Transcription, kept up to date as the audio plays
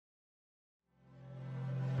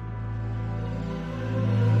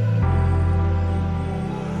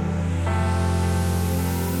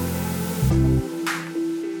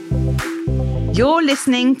You're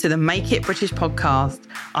listening to the Make It British podcast.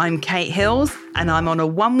 I'm Kate Hills and I'm on a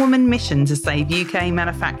one-woman mission to save UK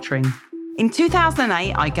manufacturing. In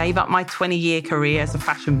 2008, I gave up my 20-year career as a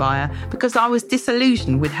fashion buyer because I was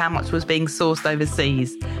disillusioned with how much was being sourced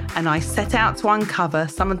overseas, and I set out to uncover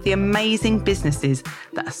some of the amazing businesses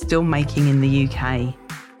that are still making in the UK.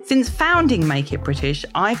 Since founding Make It British,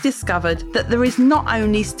 I've discovered that there is not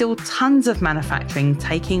only still tons of manufacturing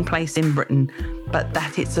taking place in Britain, but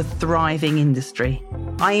that it's a thriving industry.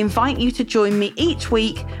 I invite you to join me each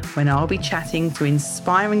week when I'll be chatting to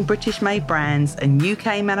inspiring British-made brands and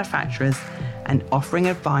UK manufacturers and offering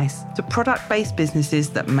advice to product-based businesses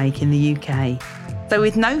that make in the UK. So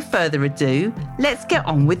with no further ado, let's get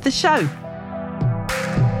on with the show.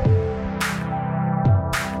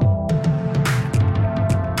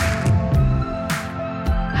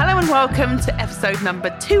 Hello and welcome to episode number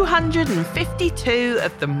 252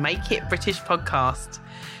 of the Make It British podcast.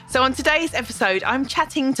 So on today's episode, I'm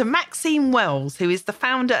chatting to Maxine Wells, who is the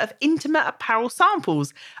founder of Intimate Apparel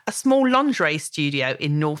Samples, a small lingerie studio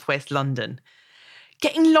in northwest London.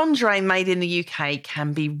 Getting lingerie made in the UK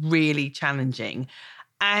can be really challenging.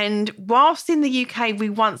 And whilst in the UK, we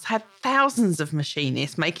once had thousands of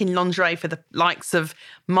machinists making lingerie for the likes of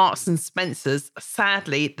Marks and Spencer's,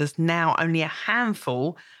 sadly, there's now only a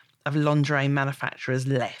handful of lingerie manufacturers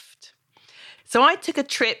left. So I took a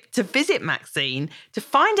trip to visit Maxine to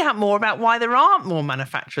find out more about why there aren't more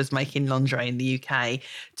manufacturers making lingerie in the UK,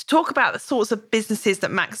 to talk about the sorts of businesses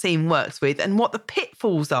that Maxine works with and what the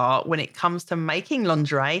pitfalls are when it comes to making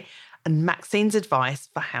lingerie, and Maxine's advice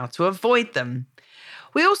for how to avoid them.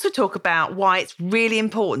 We also talk about why it's really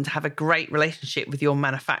important to have a great relationship with your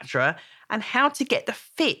manufacturer and how to get the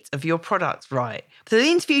fit of your products right. So the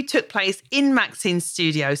interview took place in Maxine's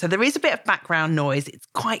studio, so there is a bit of background noise. It's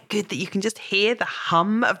quite good that you can just hear the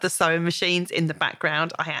hum of the sewing machines in the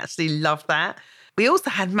background. I actually love that. We also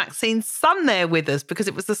had Maxine's son there with us because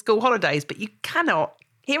it was the school holidays, but you cannot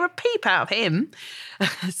hear a peep out of him.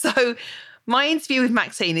 So my interview with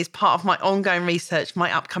Maxine is part of my ongoing research for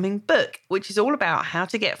my upcoming book, which is all about how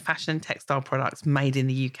to get fashion and textile products made in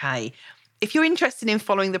the UK. If you're interested in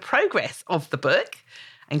following the progress of the book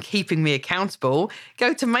and keeping me accountable,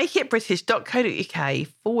 go to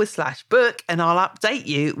makeitbritish.co.uk/book and I'll update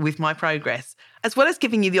you with my progress, as well as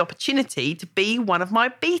giving you the opportunity to be one of my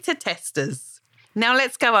beta testers. Now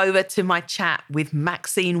let's go over to my chat with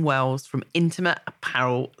Maxine Wells from Intimate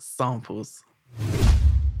Apparel Samples.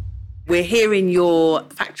 We're here in your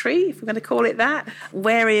factory, if we're going to call it that.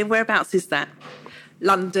 Whereabouts is that?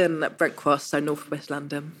 London, Brent Cross, so northwest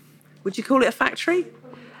London. Would you call it a factory?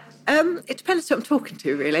 It depends who I'm talking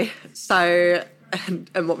to, really. So, and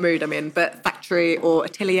what mood I'm in. But factory or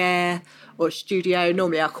atelier or studio,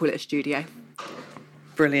 normally I'll call it a studio.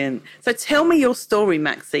 Brilliant. So tell me your story,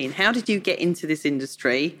 Maxine. How did you get into this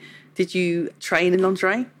industry? Did you train in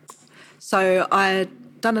lingerie? So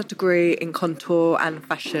I'd done a degree in contour and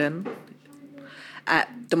fashion at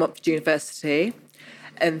the Montfort University.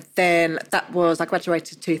 And then I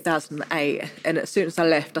graduated 2008. And as soon as I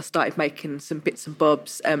left, I started making some bits and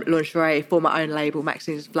bobs, lingerie for my own label,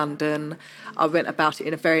 Maxine's of London. I went about it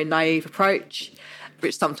in a very naive approach,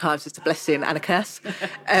 which sometimes is a blessing and a curse.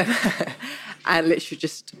 And literally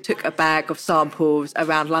just took a bag of samples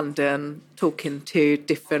around London, talking to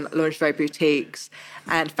different lingerie boutiques.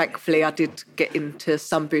 And thankfully, I did get into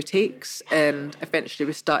some boutiques, and eventually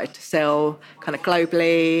we started to sell kind of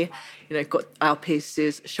globally. You know, got our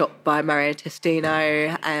pieces shot by Mario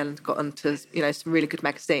Testino and got onto, some really good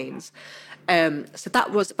magazines. So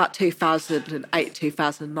that was about 2008,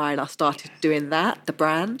 2009, I started doing that, the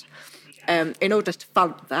brand. In order to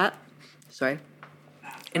fund that,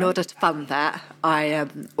 I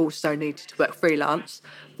also needed to work freelance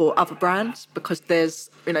for other brands because it's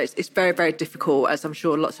very, very difficult, as I'm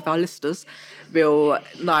sure lots of our listeners will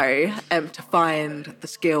know, to find the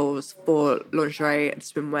skills for lingerie and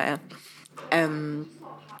swimwear.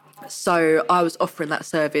 So I was offering that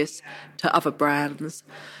service to other brands,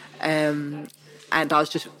 and I was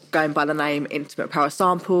just going by the name Intimate Apparel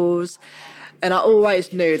Samples. And I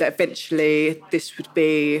always knew that eventually this would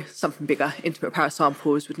be something bigger. Intimate Apparel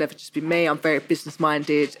Samples would never just be me. I'm very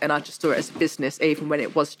business-minded, and I just saw it as a business, even when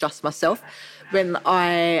it was just myself. When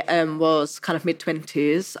I was kind of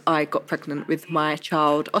mid-20s, I got pregnant with my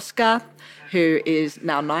child, Oscar, who is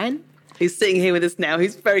now 9. He's sitting here with us now.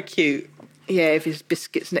 He's very cute. Yeah, with his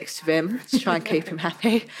biscuits next to him to try and keep him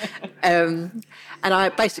happy. And I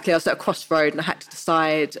was at a crossroad and I had to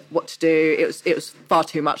decide what to do. It was far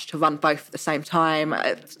too much to run both at the same time.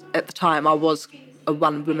 At the time, I was a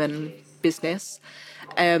one-woman business.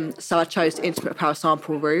 So I chose the intimate apparel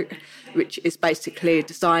sample route, which is basically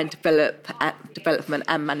design, development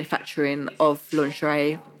and manufacturing of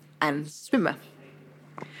lingerie and swimwear.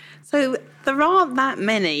 So there aren't that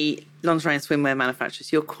many lingerie and swimwear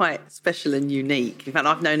manufacturers. You're quite special and unique. In fact,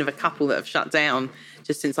 I've known of a couple that have shut down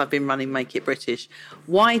just since I've been running Make It British.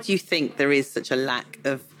 Why do you think there is such a lack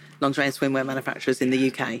of lingerie and swimwear manufacturers in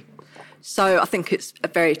the UK? So I think it's a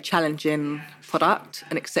very challenging product,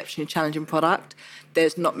 an exceptionally challenging product.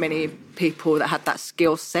 There's not many people that have that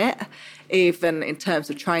skill set, even in terms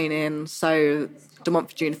of training. So De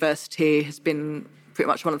Montfort University has been pretty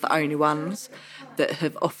much one of the only ones that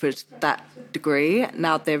have offered that degree.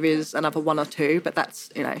 Now there is another one or two, but that's,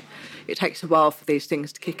 it takes a while for these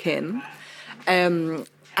things to kick in.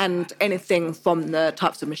 And anything from the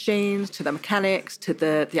types of machines to the mechanics to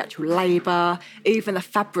the actual labour, even the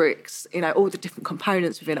fabrics, all the different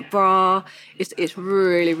components within a bra, it's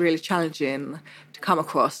really, really challenging to come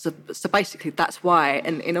across. So basically that's why,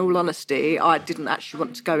 and in all honesty, I didn't actually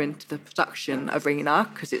want to go into the production arena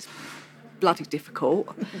because it's bloody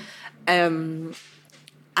difficult. And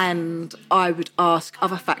I would ask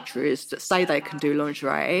other factories that say they can do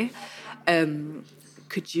lingerie,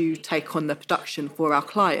 could you take on the production for our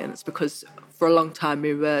clients? Because for a long time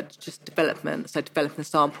we were just development, so developing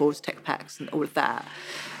samples, tech packs and all of that.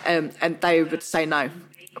 And they would say no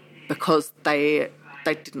because they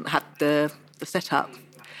didn't have the setup.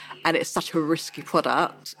 And it's such a risky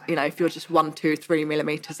product. If you're just 1, 2, 3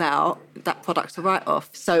 millimetres out, that product's a write-off.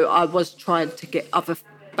 So I was trying to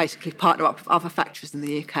basically partner up with other factories in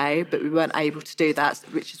the UK, but we weren't able to do that,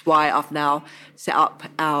 which is why I've now set up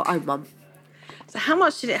our own one. So how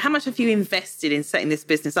much have you invested in setting this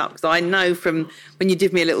business up? Because I know from when you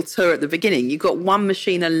did me a little tour at the beginning, you've got one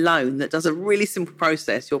machine alone that does a really simple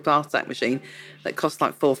process, your Barsac machine, that costs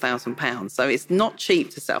like £4,000. So it's not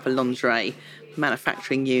cheap to set up a lingerie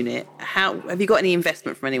manufacturing unit. Have you got any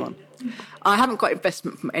investment from anyone? I haven't got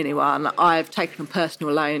investment from anyone. I've taken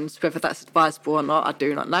personal loans. Whether that's advisable or not, I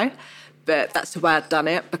do not know. But that's the way I've done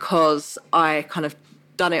it, because I kind of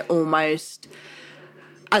done it almost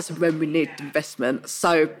as and when we needed investment.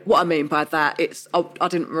 So what I mean by that, I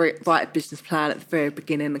didn't write a business plan at the very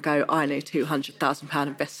beginning and go, I need £200,000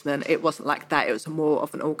 investment. It wasn't like that. It was more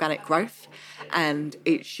of an organic growth. And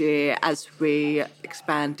each year, as we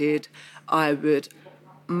expanded, I would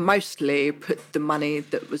mostly put the money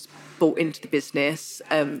that was brought into the business,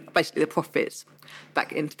 basically the profits,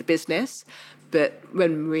 back into the business. But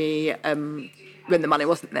when the money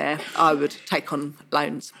wasn't there, I would take on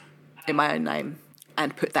loans in my own name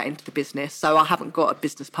and put that into the business. So I haven't got a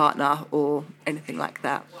business partner or anything like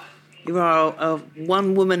that. You are a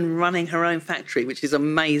one woman running her own factory, which is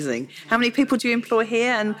amazing. How many people do you employ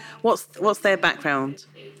here, and what's their background?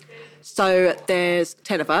 So there's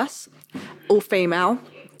 10 of us, all female.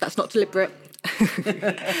 That's not deliberate.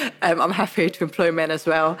 I'm happy to employ men as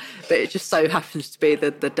well, but it just so happens to be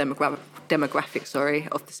the demographic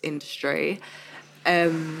of this industry.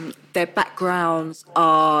 Their backgrounds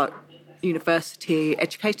are university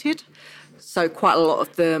educated, so quite a lot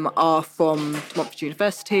of them are from De Montfort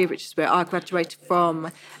University, which is where I graduated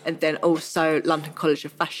from, and then also London College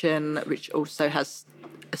of Fashion, which also has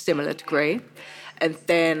a similar degree. And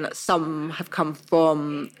then some have come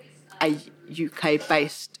from a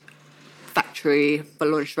UK-based factory for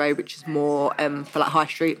lingerie, which is more for like high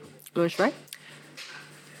street lingerie.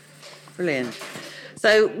 Brilliant.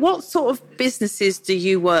 So what sort of businesses do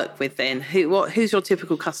you work with then? Who's your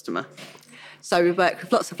typical customer? So we work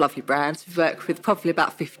with lots of lovely brands. We work with probably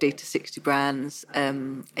about 50 to 60 brands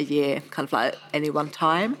a year, kind of like at any one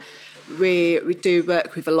time. We do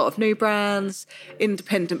work with a lot of new brands,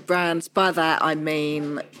 independent brands. By that I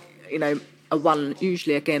mean,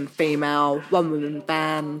 usually again female, one-woman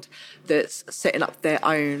band that's setting up their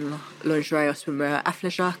own lingerie or swimwear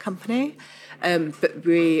athleisure company. But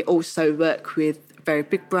we also work with very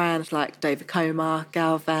big brands like David Comer,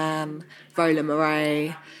 Galvan, Roland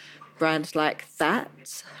Mouret, brands like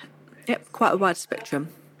that. Yep, quite a wide spectrum.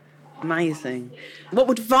 Amazing. What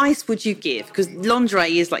advice would you give? Because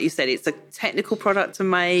lingerie is, like you said, it's a technical product to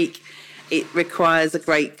make. It requires a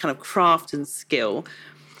great kind of craft and skill.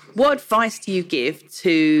 What advice do you give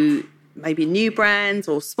to maybe new brands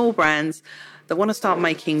or small brands that want to start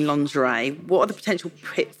making lingerie? What are the potential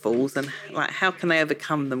pitfalls, and how can they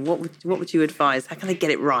overcome them? What would you advise? How can they get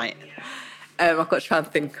it right? I've got to try and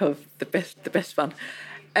think of the best one.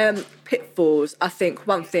 Pitfalls. I think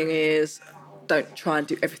one thing is, don't try and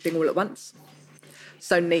do everything all at once.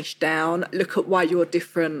 So niche down. Look at why you're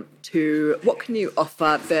different to what can you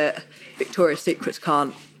offer that Victoria's Secrets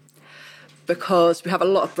can't. because we have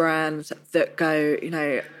a lot of brands that go,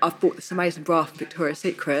 I've bought this amazing bra from Victoria's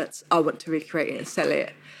Secrets, I want to recreate it and sell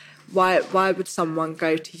it. Why would someone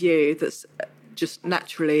go to you that's just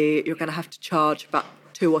naturally you're going to have to charge about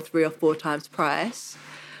 2 or 3 or 4 times price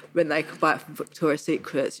when they can buy it from Victoria's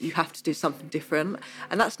Secrets? You have to do something different.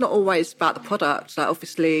 And that's not always about the product. Like,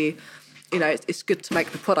 obviously, it's good to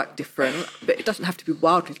make the product different, but it doesn't have to be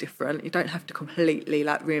wildly different. You don't have to completely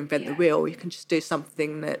reinvent the wheel. You can just do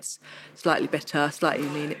something that's slightly better,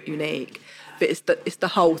 slightly unique. But it's the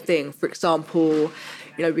whole thing. For example,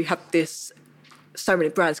 we have so many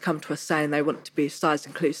brands come to us saying they want to be size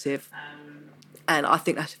inclusive. And I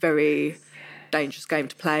think that's a very dangerous game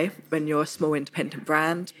to play when you're a small independent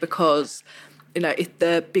brand, because, if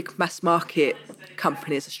the big mass market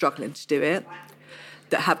companies are struggling to do it,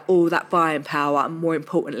 that have all that buying power and, more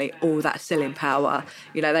importantly, all that selling power,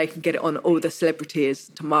 they can get it on all the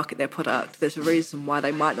celebrities to market their product. There's a reason why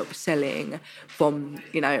they might not be selling from,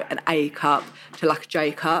 an A cup to like a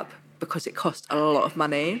J cup, because it costs a lot of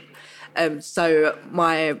money. So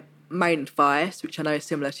my main advice, which I know is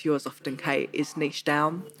similar to yours often, Kate, is niche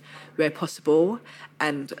down where possible.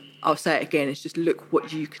 And I'll say it again, is just look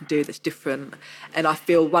what you can do that's different. And I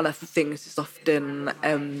feel one of the things is often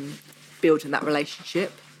building that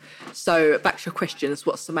relationship. So back to your questions,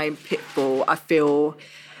 what's the main pitfall? I feel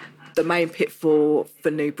the main pitfall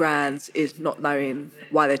for new brands is not knowing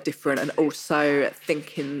why they're different, and also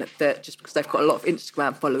thinking that just because they've got a lot of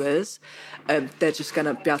Instagram followers, they're just going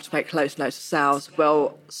to be able to make loads of sales.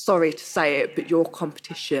 Well, sorry to say it, but your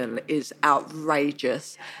competition is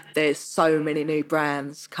outrageous. There's so many new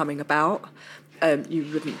brands coming about. You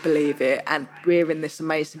wouldn't believe it. And we're in this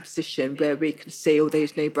amazing position where we can see all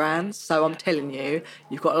these new brands. So I'm telling you,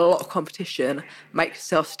 you've got a lot of competition. Make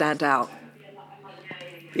yourself stand out.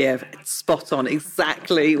 Yeah, spot on.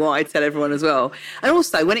 Exactly what I tell everyone as well. And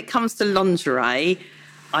also, when it comes to lingerie,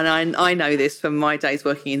 and I know this from my days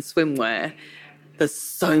working in swimwear, there's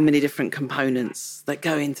so many different components that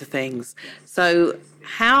go into things. So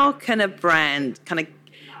how can a brand kind of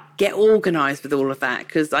get organised with all of that?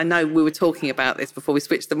 Because I know we were talking about this before we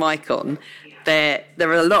switched the mic on. There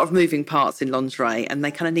are a lot of moving parts in lingerie, and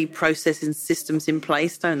they kind of need processes and systems in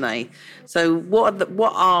place, don't they? So what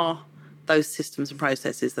are those systems and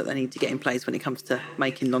processes that they need to get in place when it comes to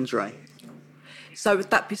making lingerie? So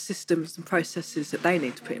would that be systems and processes that they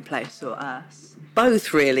need to put in place, or us?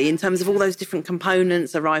 Both, really, in terms of all those different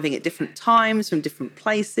components arriving at different times from different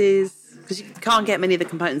places. Because you can't get many of the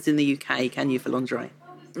components in the UK, can you, for lingerie?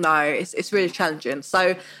 No, it's really challenging.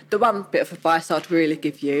 So the one bit of advice I'd really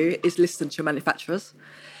give you is listen to your manufacturers.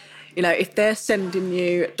 If they're sending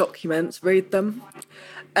you documents, read them.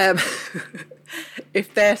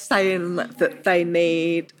 If they're saying that they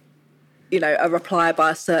need, a reply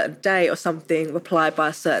by a certain date or something, reply by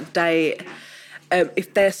a certain date.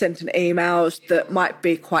 If they're sending emails that might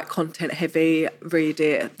be quite content heavy, read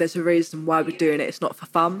it. There's a reason why we're doing it. It's not for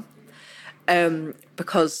fun.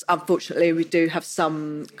 Because unfortunately we do have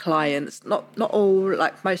some clients, not all,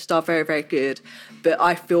 like most are very, very good, but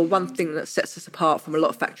I feel one thing that sets us apart from a lot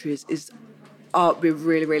of factories is we're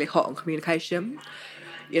really, really hot on communication.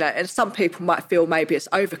 And some people might feel maybe it's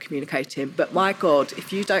over communicating, but my God,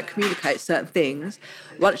 if you don't communicate certain things,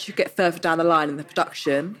 once you get further down the line in the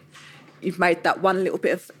production, you've made that one little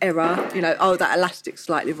bit of error, that elastic's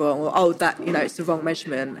slightly wrong, or that, it's the wrong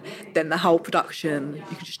measurement, then the whole production,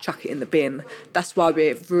 you can just chuck it in the bin. That's why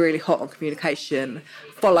we're really hot on communication.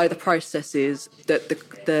 Follow the processes that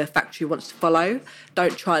the factory wants to follow.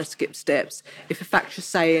 Don't try and skip steps. If a factory's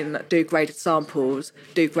saying do graded samples,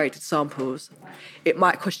 do graded samples. It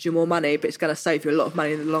might cost you more money, but it's going to save you a lot of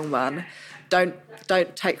money in the long run. Don't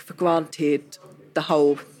take for granted the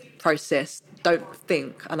whole process. Don't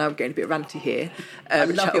think, I know I'm getting a bit ranty here. I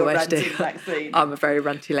love your ranting, Maxine. I'm a very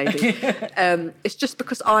ranty lady. It's just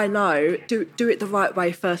because I know, do it the right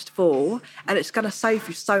way first of all, and it's going to save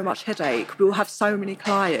you so much headache. We will have so many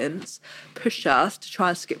clients push us to try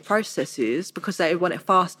and skip processes because they want it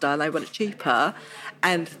faster and they want it cheaper,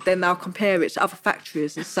 and then they'll compare it to other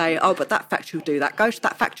factories and say, oh, but that factory will do that. Go to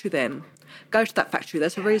that factory then. Go to that factory.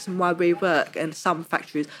 There's a reason why we work in some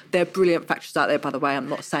factories. There are brilliant factories out there, by the way. I'm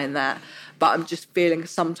not saying that. But I'm just feeling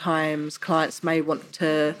sometimes clients may want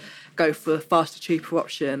to go for a faster, cheaper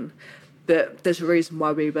option. But there's a reason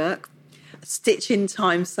why we work. A stitch in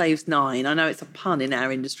time saves 9. I know it's a pun in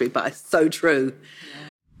our industry, but it's so true. Yeah.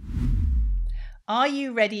 Are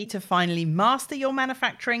you ready to finally master your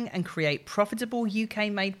manufacturing and create profitable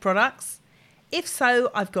UK-made products? If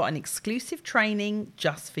so, I've got an exclusive training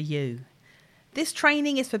just for you. This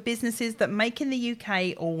training is for businesses that make in the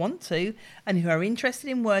UK or want to, and who are interested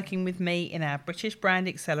in working with me in our British Brand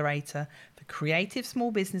Accelerator for creative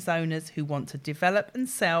small business owners who want to develop and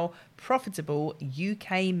sell profitable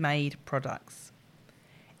UK-made products.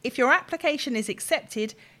 If your application is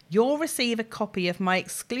accepted, you'll receive a copy of my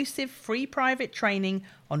exclusive free private training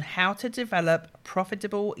on how to develop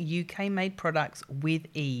profitable UK-made products with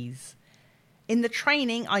ease. In the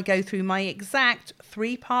training, I go through my exact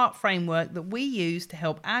 3-part framework that we use to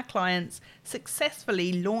help our clients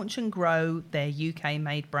successfully launch and grow their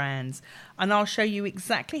UK-made brands. And I'll show you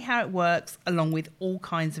exactly how it works along with all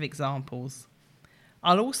kinds of examples.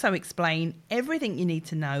 I'll also explain everything you need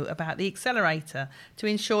to know about the accelerator to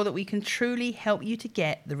ensure that we can truly help you to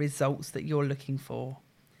get the results that you're looking for.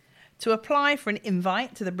 To apply for an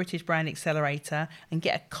invite to the British Brand Accelerator and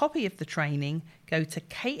get a copy of the training, go to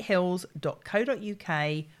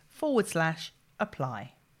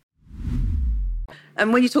katehills.co.uk/apply.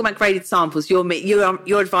 And when you talk about graded samples,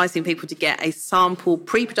 you're advising people to get a sample,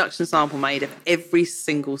 pre-production sample made of every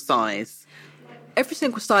single size. Every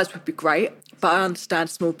single size would be great, but I understand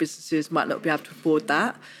small businesses might not be able to afford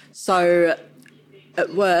that. So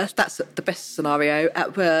at worst, that's the best scenario.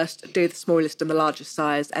 At worst, do the smallest and the largest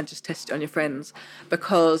size and just test it on your friends,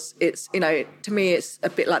 because it's, to me, it's a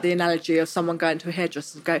bit like the analogy of someone going to a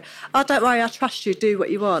hairdresser and go, "Oh, don't worry, I trust you, do what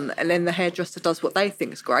you want." And then the hairdresser does what they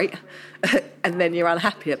think is great and then you're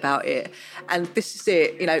unhappy about it. And this is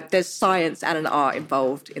it, there's science and an art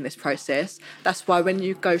involved in this process. That's why when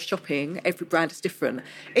you go shopping, every brand is different.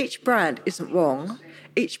 Each brand isn't wrong.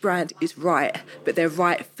 Each brand is right, but they're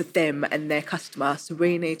right for them and their customer. So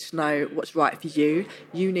we need to know what's right for you.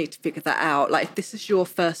 You need to figure that out. Like, if this is your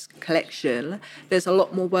first collection, there's a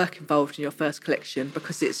lot more work involved in your first collection,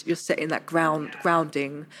 because you're setting that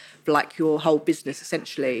grounding for like your whole business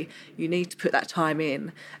essentially. You need to put that time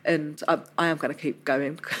in, and I am going to keep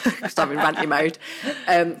going because I'm in ranty mode.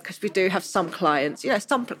 Because we do have some clients.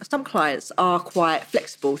 Some clients are quite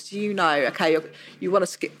flexible. So okay, you want to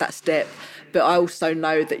skip that step. But I also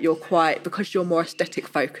know that because you're more aesthetic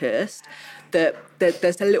focused, that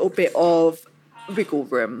there's a little bit of wiggle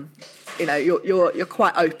room. You're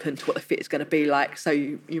quite open to what the fit is going to be like, so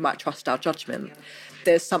you might trust our judgment.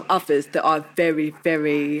 There's some others that are very,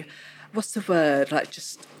 very, what's the word? Like,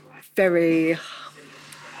 just very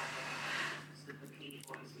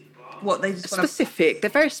specific. They're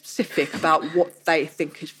very specific about what they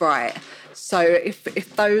think is right. So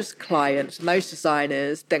if those clients and those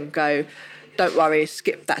designers then go, "Don't worry,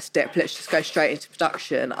 skip that step, let's just go straight into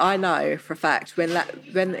production," I know for a fact when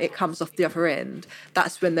it comes off the other end,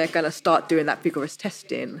 that's when they're going to start doing that vigorous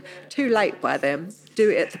testing. Too late by then. Do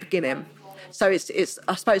it at the beginning. So it's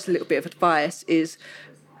I suppose a little bit of advice is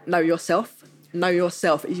know yourself.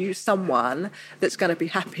 Use someone that's going to be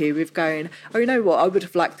happy with going, "Oh, you know what, I would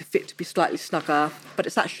have liked the fit to be slightly snugger, but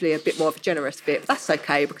it's actually a bit more of a generous fit. That's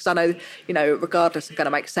okay, because I know, regardless, I'm going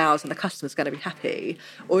to make sales and the customer's going to be happy."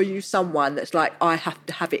 Or use someone that's like, "I have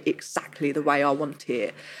to have it exactly the way I want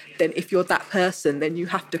it." Then if you're that person, then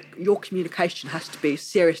your communication has to be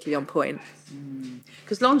seriously on point.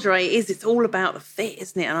 Because lingerie it's all about the fit,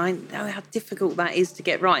 isn't it? And I know how difficult that is to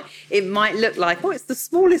get right. It might look like, it's the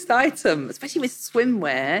smallest item, especially with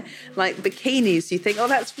swimwear, like bikinis. You think,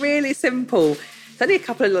 that's really simple. It's only a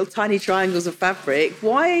couple of little tiny triangles of fabric.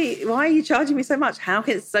 Why are you charging me so much? How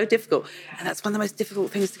can it so difficult? And that's one of the most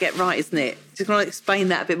difficult things to get right, isn't it? Just want to explain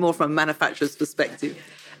that a bit more from a manufacturer's perspective.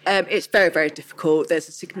 It's very, very difficult. There's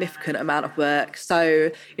a significant amount of work. So,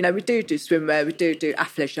 we do swimwear, we do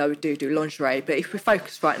athleisure, we do lingerie. But if we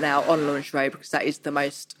focus right now on lingerie, because that is the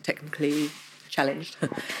most technically challenged.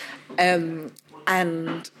 And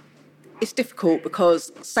it's difficult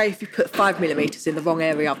because, say, if you put 5mm in the wrong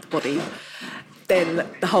area of the body, then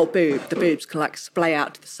the boobs can splay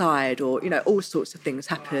out to the side, or, all sorts of things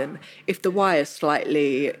happen. If the wire's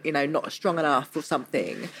slightly, not strong enough or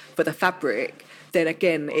something for the fabric, then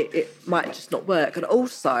again, it might just not work. And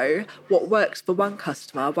also, what works for one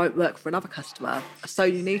customer won't work for another customer. So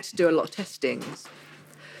you need to do a lot of testings.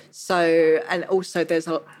 So, and also there's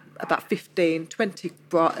about 15, 20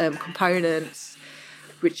 components,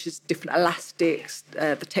 which is different elastics,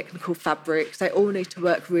 the technical fabrics. They all need to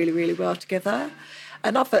work really, really well together.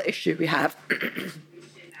 Another issue we have,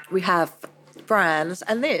 brands,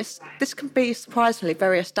 and this can be surprisingly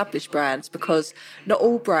very established brands, because not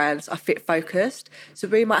all brands are fit focused. So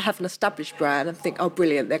we might have an established brand and think, "Oh,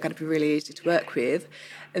 brilliant, they're going to be really easy to work with,"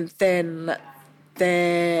 and then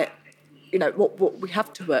what we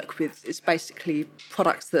have to work with is basically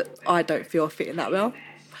products that I don't feel are fitting that well.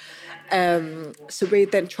 So we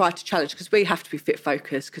then try to challenge, because we have to be fit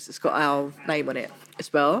focused because it's got our name on it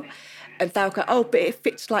as well. and they'll go, oh, but it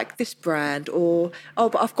fits like this brand, or oh,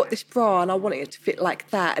 but I've got this bra and I want it to fit like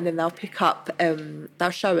that. And then they'll pick up,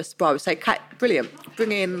 they'll show us the bra. We'll say, Kate, brilliant,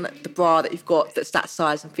 bring in the bra that you've got that's that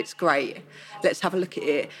size and fits great. Let's have a look at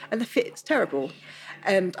it. And the fit's terrible.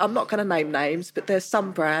 And I'm not going to name names, but there's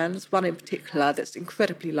some brands, one in particular, that's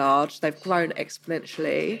incredibly large. They've grown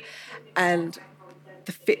exponentially, and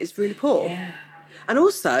the fit is really poor. Yeah. And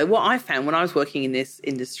also, what I found when I was working in this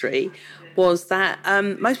industry was that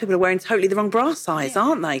most people are wearing totally the wrong bra size,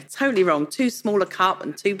 aren't they? Totally wrong. Too small a cup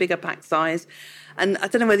and too big a pack size. And I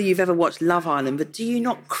don't know whether you've ever watched Love Island, but do you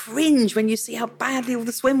not cringe when you see how badly all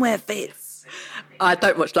the swimwear fits? I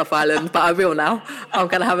don't watch Love Island, but I will now. I'm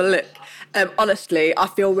going to have a look. Honestly, I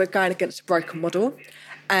feel we're going against a broken model.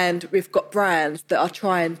 And we've got brands that are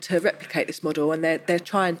trying to replicate this model, and they're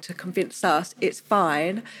trying to convince us it's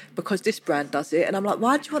fine because this brand does it. And I'm like,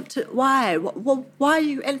 why do you want to? Why? Why are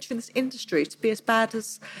you entering this industry to be as bad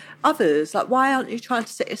as others? Like, why aren't you trying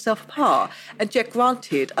to set yourself apart? And yet,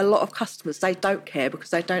 granted, a lot of customers, they don't care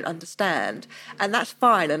because they don't understand, and that's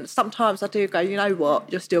fine. And sometimes I do go, you know what?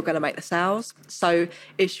 You're still going to make the sales, so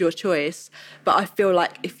it's your choice. But I feel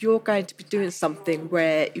like if you're going to be doing something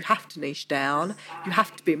where you have to niche down, you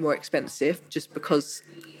have to be more expensive, just because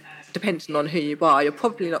depending on who you are, you're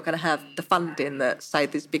probably not going to have the funding that, say,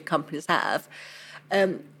 these big companies have.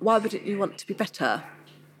 Why wouldn't you want to be better?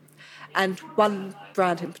 And one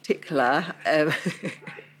brand in particular, I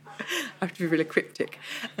have to be really cryptic,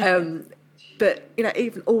 but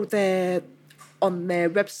even on their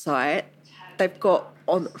website, they've got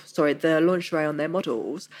the lingerie on their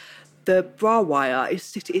models. The bra wire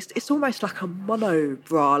it's almost like a mono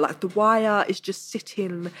bra. Like the wire is just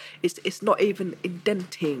sitting, it's not even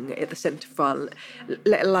indenting at the centre front,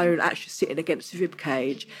 let alone actually sitting against the rib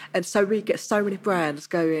cage. And so we get so many brands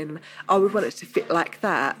going, oh, we want it to fit like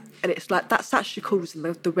that. And it's like, that's actually causing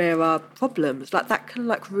the wearer problems. Like that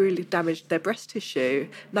can really damage their breast tissue.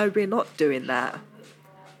 No, we're not doing that.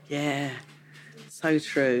 Yeah, so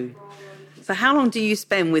true. So how long do you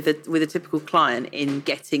spend with a typical client in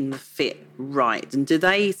getting the fit right? And do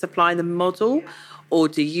they supply the model, or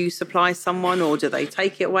do you supply someone, or do they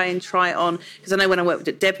take it away and try it on? Because I know when I worked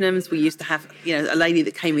at Debenhams, we used to have a lady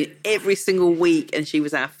that came in every single week, and she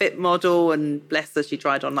was our fit model, and bless her, she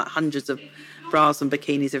tried on hundreds of bras and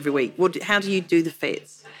bikinis every week. How do you do the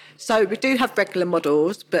fits? So we do have regular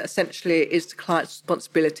models, but essentially it is the client's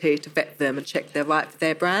responsibility to vet them and check they're right for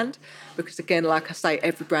their brand. Because again, like I say,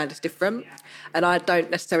 every brand is different. And I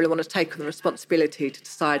don't necessarily want to take on the responsibility to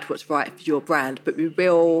decide what's right for your brand, but we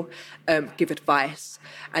will give advice.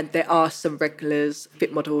 And there are some regulars,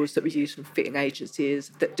 fit models that we use from fitting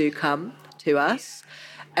agencies that do come to us.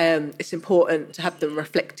 It's important to have them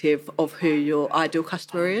reflective of who your ideal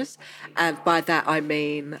customer is. And by that, I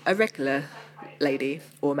mean a regular lady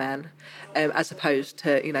or man, as opposed to,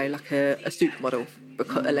 like a supermodel,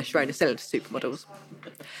 unless you're only selling to supermodels.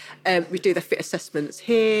 We do the fit assessments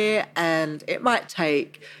here, and it might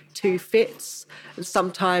take 2 fits, and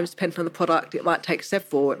sometimes, depending on the product, it might take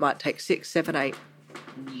several. It might take 6, 7, 8.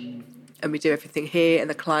 And we do everything here, and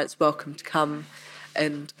the client's welcome to come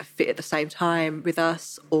and fit at the same time with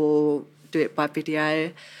us or do it by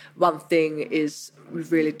video. One thing is we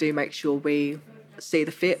really do make sure we see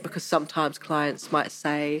the fit, because sometimes clients might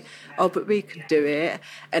say, oh, but we can do it.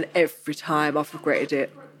 And every time I've regretted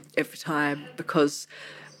it, every time, because,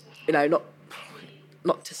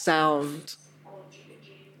 not to sound,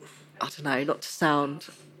 not to sound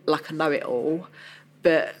like a know-it-all,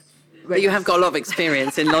 but you have got a lot of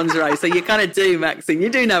experience in lingerie, so you kind of do, Maxine. You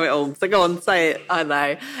do know it all. So go on, say it. I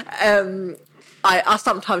know. I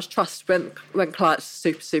sometimes trust when clients are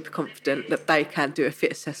super, super confident that they can do a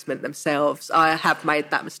fit assessment themselves. I have made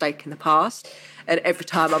that mistake in the past, and every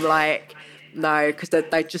time I'm like, no, because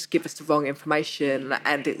they just give us the wrong information,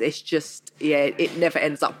 and it's just, it never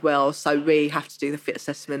ends up well. So we have to do the fit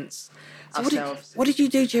assessments ourselves. What did you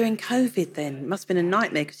do during COVID then? It must have been a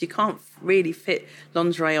nightmare, because you can't really fit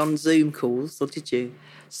lingerie on Zoom calls, or did you?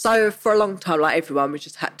 So for a long time, like everyone, we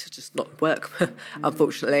just had to just not work,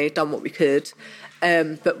 unfortunately, done what we could.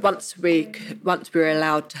 But once we were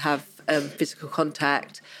allowed to have physical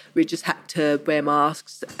contact, we just had to wear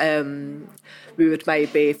masks. We would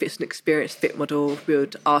maybe, if it's an experienced fit model, we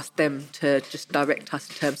would ask them to just direct us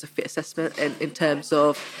in terms of fit assessment and in terms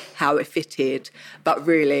of how it fitted. But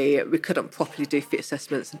really, we couldn't properly do fit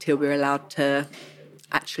assessments until we were allowed to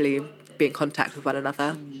actually be in contact with one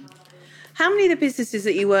another. How many of the businesses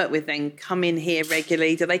that you work with then come in here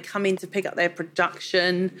regularly? Do they come in to pick up their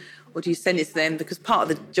production, or do you send it to them? Because part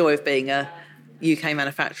of the joy of being a UK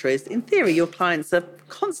manufacturer is, in theory, your clients are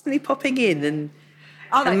constantly popping in. And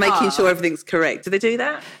Oh, and making sure everything's correct. Do they do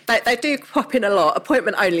that? They do pop in a lot.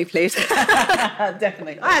 Appointment only, please.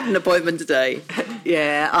 Definitely. I had an appointment today.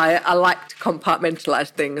 Yeah, I like to compartmentalise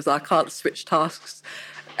things. I can't switch tasks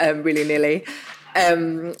willy-nilly.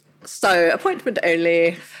 So appointment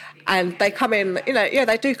only. And they come in,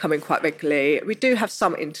 they do come in quite regularly. We do have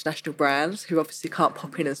some international brands who obviously can't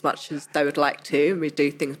pop in as much as they would like to. We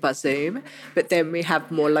do things by Zoom. But then we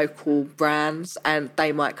have more local brands, and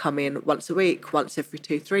they might come in once a week, once every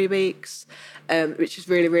 2-3 weeks, which is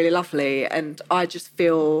really, really lovely. And I just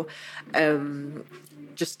feel...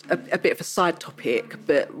 just a bit of a side topic,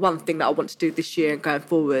 but one thing that I want to do this year and going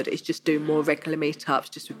forward is just do more regular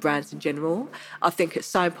meetups just with brands in general. I think it's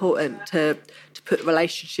so important to put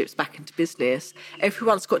relationships back into business.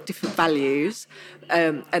 Everyone's got different values,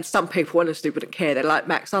 and some people honestly wouldn't care. They're like,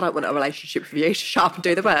 Max, I don't want a relationship with you, just shut up and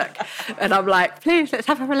do the work. And I'm like, please, let's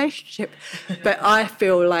have a relationship. But I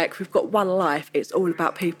feel like we've got one life, it's all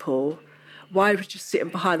about people. Why are we just sitting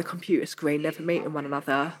behind the computer screen, never meeting one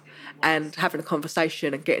another and having a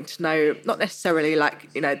conversation and getting to know, not necessarily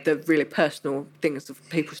the really personal things of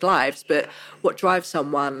people's lives, but what drives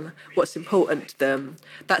someone, what's important to them.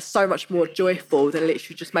 That's so much more joyful than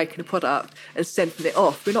literally just making a product and sending it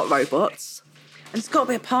off. We're not robots. And it's got to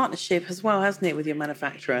be a partnership as well, hasn't it, with your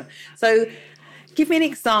manufacturer? So give me an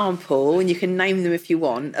example, and you can name them if you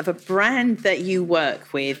want, of a brand that you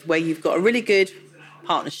work with where you've got a really good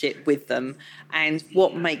partnership with them, and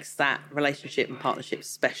what makes that relationship and partnership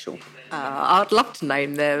special? I'd love to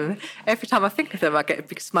name them. Every time I think of them, I get a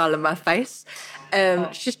big smile on my face.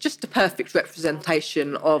 She's just a perfect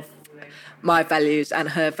representation of my values and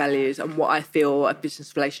her values and what I feel a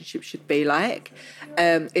business relationship should be like.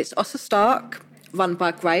 It's Ossa Stark, run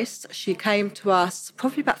by Grace. She came to us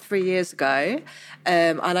probably about 3 years ago.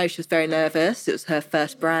 I know she was very nervous. It was her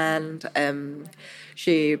first brand.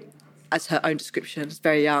 She, as her own description, is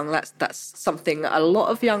very young. That's something a lot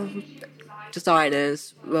of young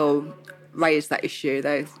designers will raise that issue.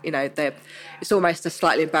 It's almost they're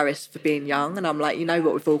slightly embarrassed for being young. And I'm like, you know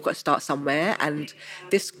what, we've all got to start somewhere. And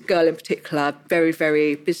this girl in particular, very,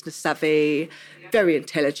 very business savvy, very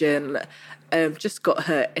intelligent, just got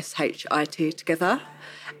her SHIT together.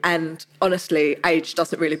 And honestly, age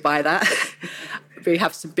doesn't really buy that. We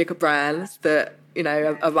have some bigger brands that,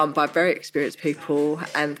 are run by very experienced people,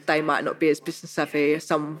 and they might not be as business savvy as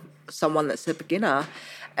someone that's a beginner.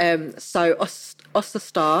 So Ossa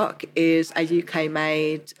Stark is a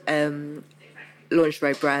UK-made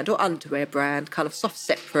lingerie brand or underwear brand, kind of soft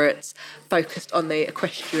separates, focused on the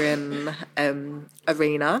equestrian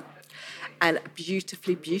arena. And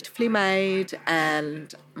beautifully made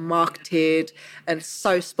and marketed, and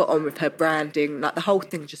so spot on with her branding. Like, the whole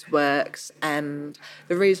thing just works. And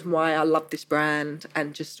the reason why I love this brand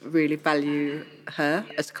and just really value her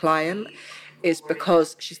as a client is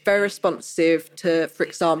because she's very responsive to, for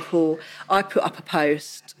example, I put up a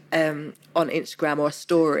post on Instagram or a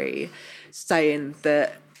story saying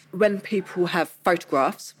that when people have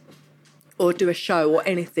photographs or do a show or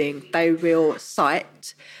anything, they will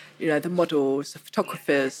cite the models, the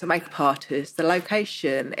photographers, the makeup artists, the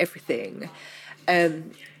location, everything.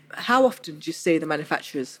 How often do you see the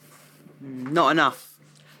manufacturers? Not enough.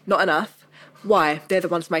 Not enough? Why? They're the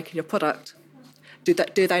ones making your product. Do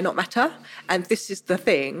they not matter? And this is the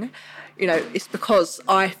thing. It's because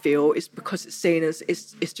it's seen as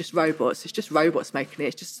it's just robots. It's just robots making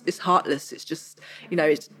it. It's heartless. It's just,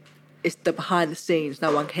 it's the behind the scenes.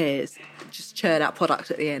 No one cares. Just churn out product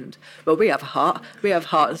at the end. Well, we have a heart. We have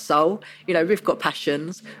heart and soul. We've got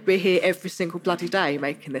passions. We're here every single bloody day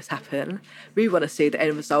making this happen. We want to see the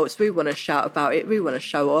end results. We want to shout about it. We want to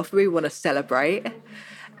show off. We want to celebrate.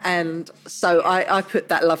 And so I put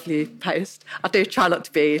that lovely post. I do try not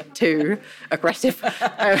to be too aggressive,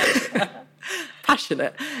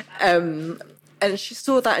 passionate. And she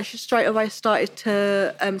saw that, and she straight away started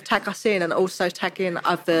to tag us in, and also tag in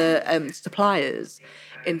other suppliers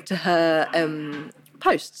into her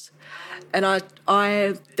posts. And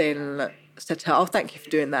I then said to her, "Oh, thank you for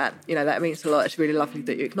doing that. That means a lot. It's really lovely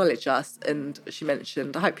that you acknowledge us." And she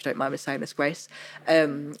mentioned, I hope you don't mind me saying this, Grace,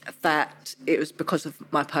 that it was because of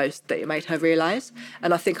my post that it made her realise.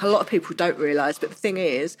 And I think a lot of people don't realise, but the thing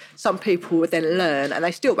is, some people would then learn and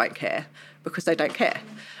they still won't care because they don't care.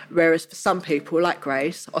 Whereas for some people, like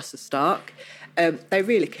Grace, Ossa Stark, they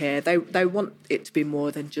really care. They want it to be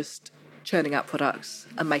more than just churning out products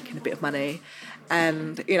and making a bit of money.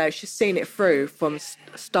 And, she's seen it through from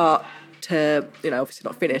start to, obviously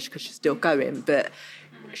not finished because she's still going, but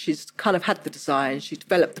she's kind of had the design, she's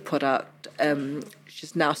developed the product,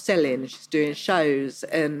 she's now selling, she's doing shows.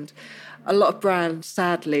 And a lot of brands,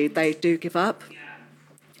 sadly, they do give up.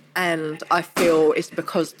 And I feel it's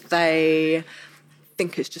because they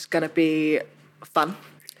think it's just going to be fun,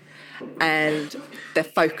 and they're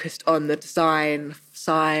focused on the design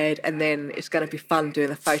side, and then it's going to be fun doing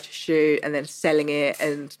the photo shoot and then selling it,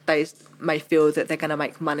 and they may feel that they're going to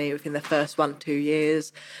make money within the first 1-2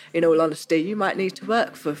 years. In all honesty, you might need to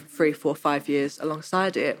work for 3, 4, 5 years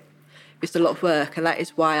alongside it. It's a lot of work, and that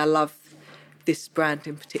is why I love this brand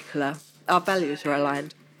in particular. Our values are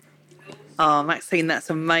aligned. Oh, Maxine, that's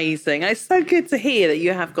amazing. It's so good to hear that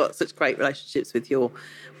you have got such great relationships with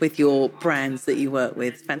your brands that you work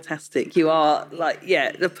with. Fantastic. You are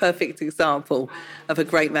the perfect example of a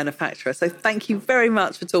great manufacturer. So thank you very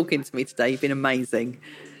much for talking to me today. You've been amazing.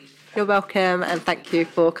 You're welcome, and thank you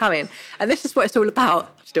for coming. And this is what it's all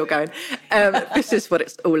about. Still going. This is what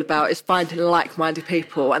it's all about, is finding like-minded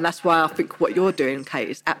people. And that's why I think what you're doing, Kate,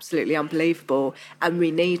 is absolutely unbelievable. And we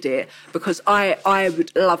need it, because I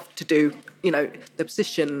would love to do, the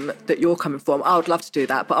position that you're coming from. I would love to do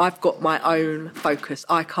that, but I've got my own focus.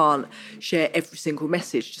 I can't share every single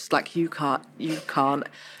message, just like you can't.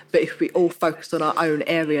 But if we all focus on our own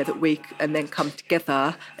area and then come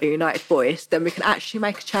together, a united voice, then we can actually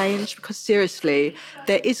make a change. Because seriously,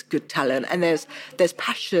 there is good talent, and there's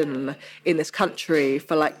passion in this country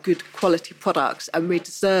for good quality products, and we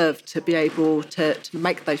deserve to be able to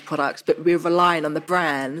make those products. But we're relying on the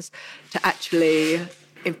brands to actually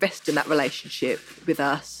invest in that relationship with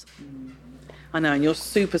us. I know, and you're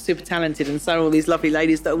super, super talented, and so are all these lovely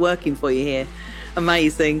ladies that are working for you here.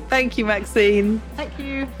 Amazing. Thank you, Maxine. Thank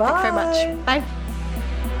you. Bye. Thank you very much. Bye.